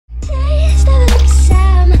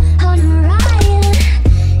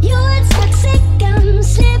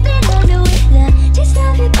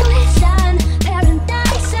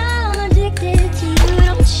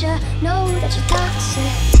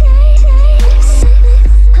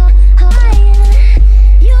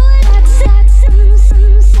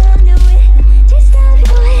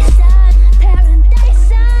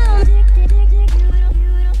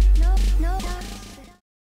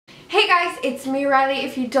Riley,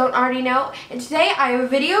 if you don't already know, and today I have a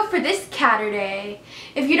video for this Catterday.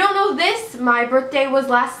 If you don't know this, my birthday was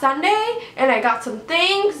last Sunday, and I got some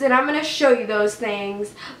things, and I'm going to show you those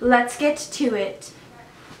things. Let's get to it.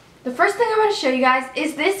 The first thing I want to show you guys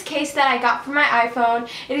is this case that I got for my iPhone.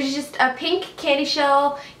 It is just a pink candy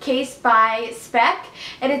shell case by Speck,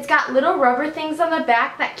 and it's got little rubber things on the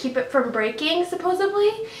back that keep it from breaking,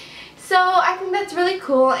 supposedly. So I think that's really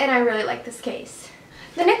cool, and I really like this case.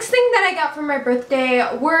 The next thing that I got for my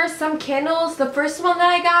birthday were some candles. The first one that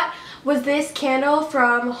I got was this candle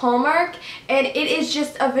from Hallmark, and it is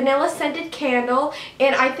just a vanilla scented candle,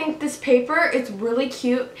 and I think this paper is really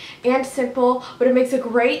cute and simple, but it makes a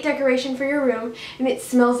great decoration for your room, and it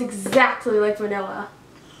smells exactly like vanilla.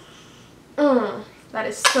 That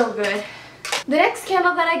is so good. The next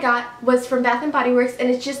candle that I got was from Bath & Body Works, and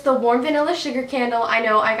it's just the warm vanilla sugar candle. I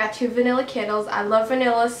know I got 2 vanilla candles. I love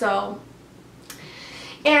vanilla, so.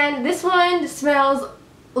 And this one smells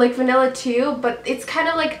like vanilla too, but it's kind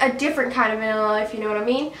of like a different kind of vanilla, if you know what I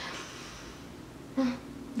mean.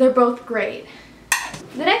 They're both great.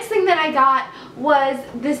 The next thing that I got was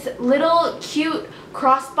this little cute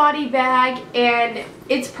crossbody bag, and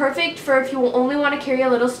it's perfect for if you only want to carry a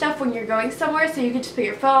little stuff when you're going somewhere, so you can just put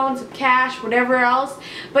your phone, some cash, whatever else,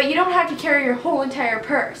 but you don't have to carry your whole entire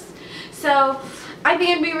purse. So I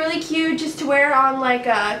think it'd be really cute just to wear on like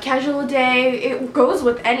a casual day. It goes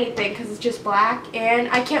with anything because it's just black, and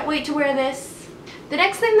I can't wait to wear this. The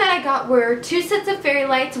next thing that I got were 2 sets of fairy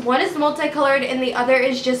lights. One is multicolored and the other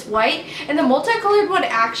is just white. And the multicolored one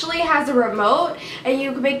actually has a remote, and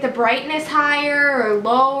you can make the brightness higher or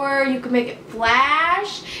lower. You can make it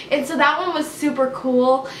flash. And so that one was super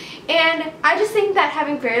cool. And I just think that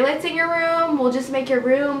having fairy lights in your room will just make your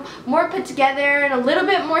room more put together and a little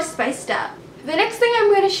bit more spiced up. The next thing I'm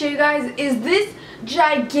going to show you guys is this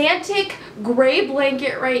gigantic gray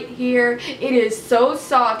blanket right here. It is so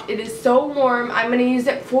soft. It is so warm. I'm going to use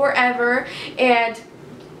it forever, and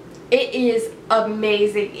it is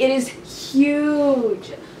amazing. It is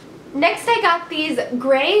huge. Next, I got these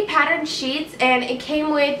gray patterned sheets, and it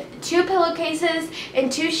came with 2 pillowcases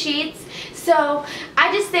and 2 sheets. So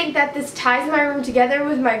I just think that this ties my room together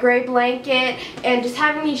with my gray blanket, and just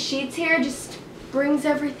having these sheets here just brings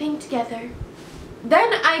everything together.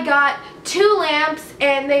 Then I got 2 lamps,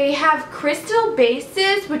 and they have crystal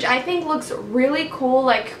bases, which I think looks really cool,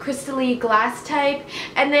 like crystal-y glass type.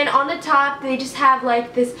 And then on the top they just have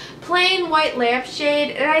like this plain white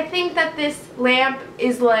lampshade, and I think that this lamp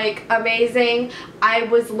is like amazing. I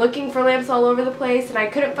was looking for lamps all over the place and I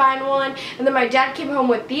couldn't find one, and then my dad came home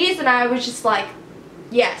with these, and I was just like,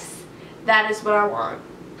 yes, that is what I want.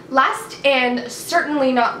 Last and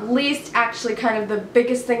certainly not least, actually kind of the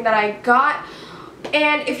biggest thing that I got,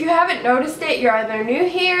 and if you haven't noticed it, you're either new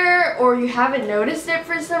here or you haven't noticed it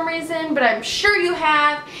for some reason, but I'm sure you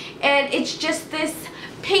have, and it's just this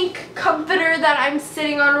pink comforter that I'm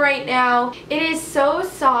sitting on right now. It is so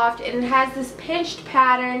soft, and it has this pinched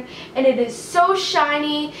pattern, and it is so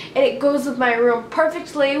shiny, and it goes with my room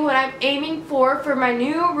perfectly, what I'm aiming for my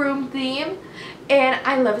new room theme, and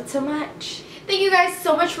I love it so much. Thank you guys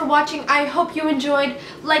so much for watching. I hope you enjoyed.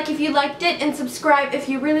 Like if you liked it, and subscribe if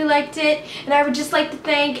you really liked it. And I would just like to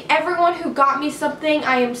thank everyone who got me something.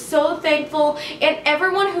 I am so thankful. And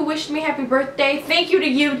everyone who wished me happy birthday, thank you to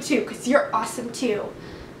you too, because you're awesome too.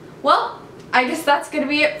 Well, I guess that's going to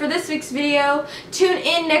be it for this week's video. Tune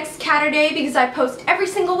in next Catterday because I post every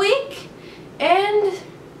single week. And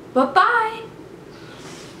bye-bye.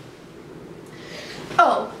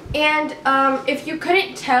 Oh, and if you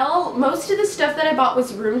couldn't tell, most of the stuff that I bought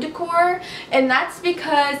was room decor, and that's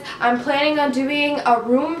because I'm planning on doing a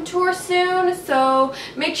room tour soon, so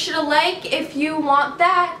make sure to like if you want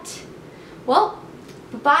that. Well,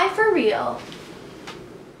 bye for real.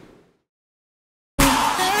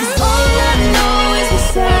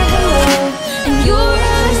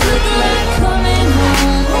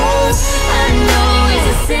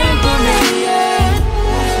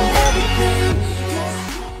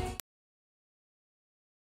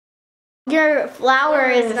 Your flower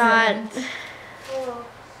is not.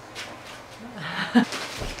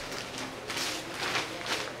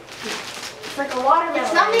 It's like a watermelon.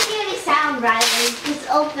 It's not making any sound, Riley. Just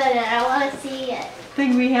open it. I want to see it.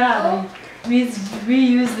 Thing we have. We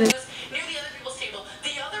use this.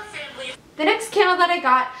 The next candle that I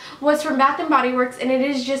got was from Bath & Body Works, and it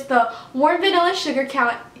is just the warm vanilla sugar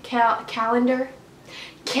calendar.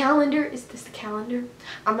 Is this the calendar?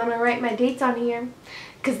 I'm going to write my dates on here,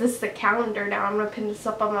 because this is the calendar now. I'm going to pin this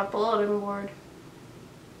up on my bulletin board.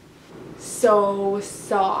 So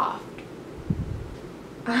soft.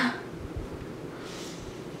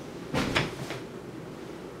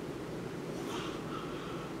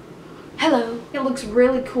 Hello. It looks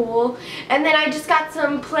really cool. And then I just got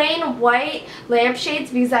some plain white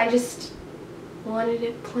lampshades because I just wanted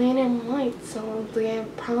it plain and white, so do you have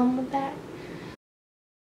a problem with that?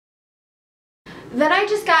 Then I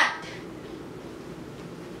just got...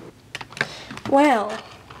 Well,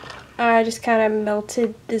 I just kind of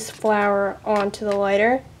melted this flour onto the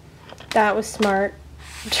lighter. That was smart.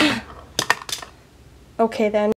 Okay then.